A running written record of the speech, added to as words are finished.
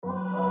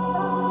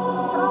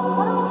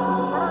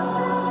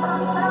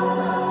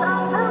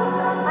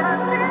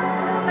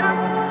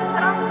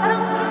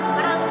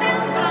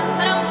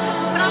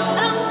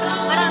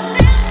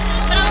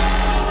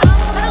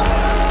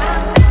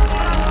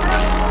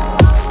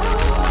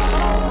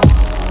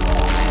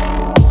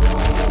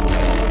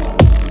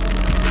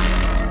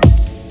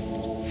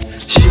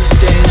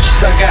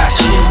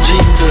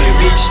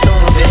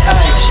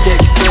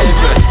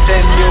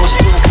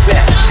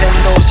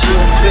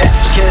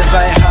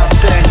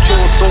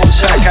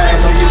社会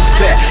の行く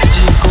末、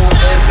人工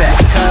衛星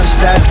監視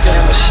体制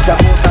の下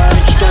ボタン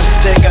一つ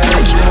でがれ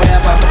きの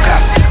山と化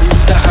す、生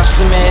んだ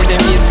発明で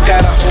自ら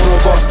滅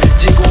ぼす、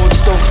自業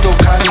自得と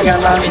神が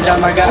涙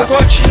流す。こ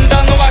こは禁断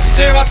の惑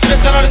星、忘れ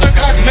去られた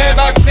革命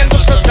漠然と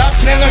した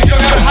雑念の広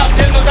がる発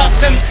展の脱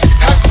線、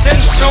核戦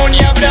争に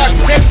破れ悪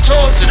戦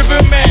闘する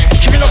文明、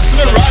君の住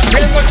む楽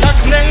園の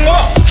100年後、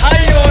太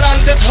陽な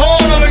んてと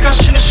うの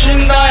昔に死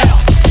んだよ。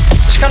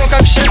地下の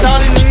核シェルター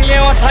で人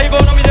間は細胞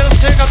のみでの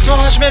生活を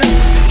始める。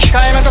機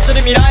械任せ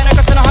で未来泣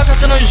かせの博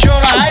士の異常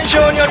な愛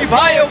情により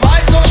バイオ倍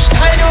増し、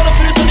大量の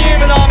プルトニウ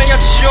ムの雨が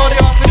地上で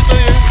は降ると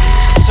いう。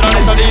釣ら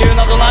れた理由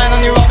などないの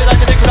に上辺だ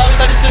けで比べ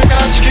たりするか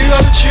ら、地球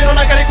は宇宙の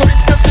中で孤立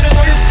化する。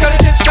取りつかれ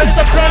て疲れ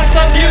たプラネ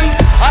タリウム、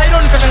アイ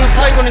ロニカが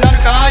最後になる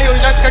か、愛を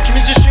抱くか、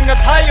君自身が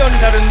太陽に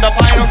なるんだ。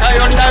パイの海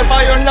洋になる、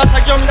パイオになる、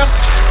先を見なす。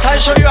最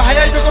初には早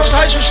いところ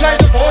対処しない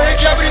と、防壁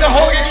破りの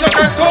砲撃の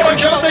格好の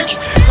強敵、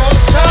コ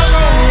スタド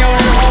ンよ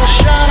り放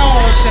射能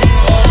線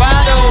オーバ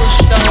ードー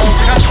したお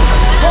かし、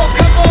放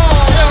課後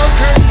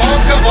力文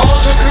化暴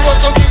族を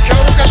解く強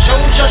化照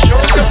射消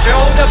化病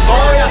が坊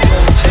やと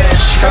て、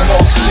しかも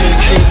水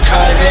金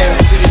海面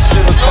移りす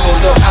る行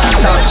動発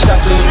達した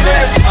文明、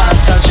ファン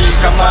タジー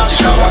かマジ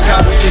か分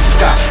かるいつ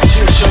か、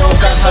抽象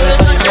化され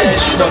たイメー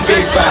ジの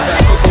ビッグバン、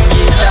ここ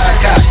にい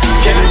たかしつ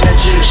けるね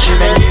印、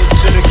目に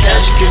映る景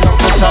色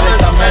残され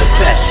たメッ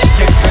セージ、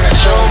結果が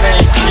正面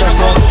生き残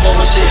る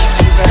拳、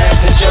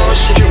常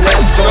識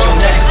Let's go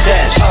next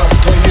stage。 あっ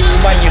という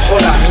間にほ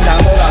ら皆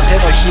もら手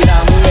のひら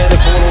の上で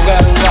転が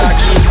るワー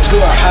キン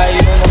グは灰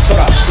色の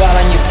空、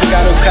藁にす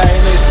がる飼い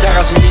主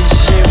探し一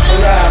心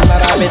不乱、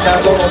並べた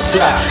どの面、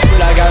群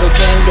がる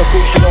権力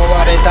拾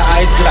われたあ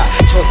いつら、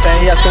所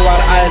詮雇わ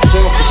れ愛想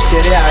よくして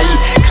りゃいい、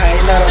飼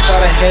いならさ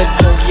れヘッ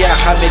ドギア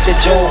はめて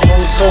情報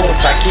操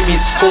作、機密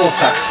工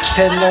作、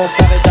洗脳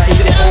されたイ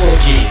デオロ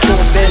ギー、強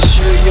制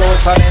収容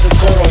される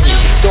コロニ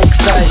ー、独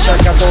裁者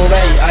が奴隷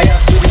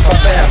操るパ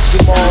タヤス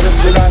モール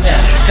プラネ、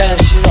天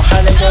使の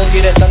羽も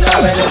ぎれた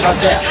鍋の果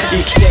て、生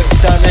きていく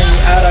ために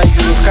あらゆ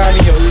る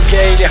神を受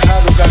け入れは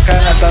るが彼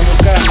方、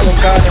昔の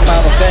カルマ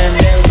の洗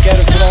礼受け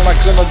る黒幕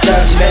のジャ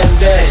ッジメン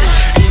デ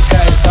イ、理解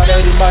され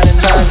るまで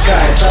何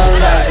回サン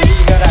ライリ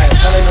ーガライ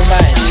される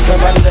前、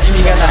屍じゃ意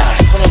味がな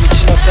い、この道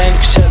の先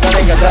駆者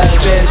誰が代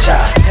弁者、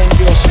占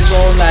領する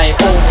脳内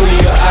Open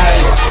your eyes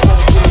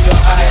Open your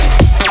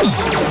eyes。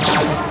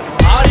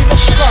 ありも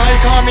しない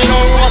神の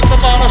噂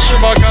話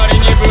ばかり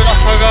にぶら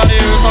下がり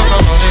豊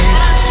かさに、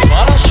素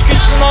晴らしき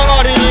つな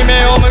がりに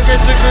目を向け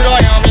ず暗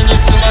闇に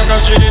つまが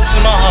じりつ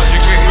まはじ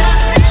き、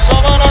さ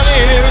ばらに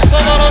うさ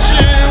ばらし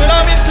い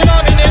恨みつら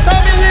み妬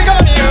みひが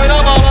み海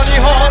原に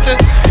果て、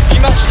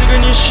今すぐ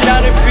に知ら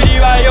ぬふり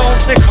はよ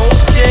せ、後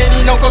世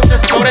に残せ、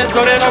それ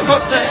ぞれ残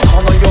せ。こ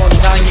の世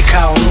に何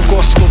かを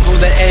残すこと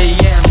で永遠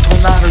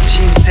となる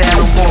人生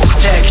の目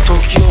的、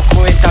時を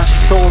超えた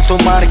思想と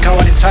生まれ変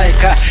わり再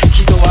開、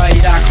喜怒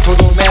哀楽と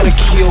どめる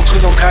記憶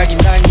の鍵、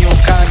何を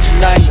感じ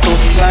何と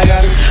つな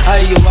がる、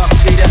愛を忘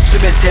れりゃ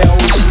全てを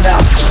失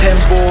う、戦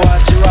望を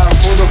味わう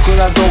孤独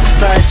な独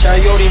裁者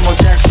よりも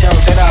弱者を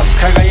照らす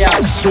輝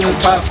くス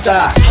ーパース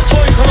ター、たと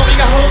え好み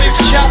が滅び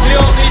口当て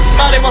ようといつ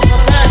までもさ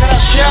さやかな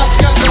幸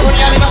せがそこ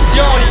にあります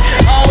ように、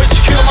青い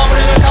地球を守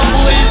れるカン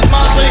ボリーズマ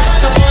ートいく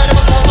つか添えれ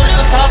ば悟り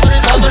のサート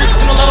にたどり着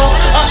くのだろう。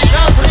足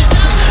跡につ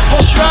く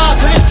星は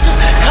後につく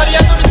狩り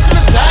跡に住む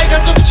大家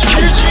族地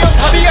球人を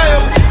旅が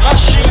呼ぶ、マ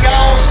シンガ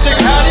ンを捨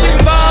て仮に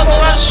バード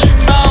なシン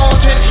バン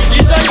を手に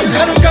いざ行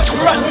かぬかプ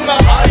ラフマ、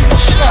ありも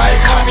しない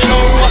神の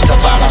噂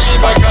話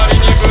ばかり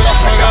にぶら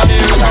下が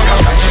り豊か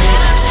さに、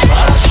素晴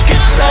らしき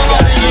つなが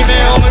りに目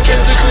を向け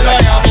ず暗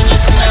闇に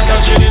詰めた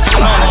自立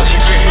のはじ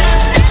き、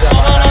さ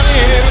ら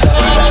にうさ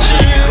らし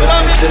い恨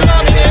みつら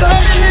み妬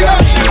みが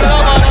み裏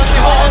腹に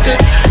果て、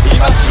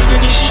今すぐ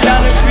に知ら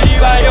ぬふり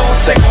はよ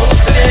せ、後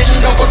世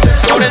に残せ、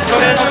それぞ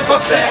れ残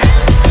せ。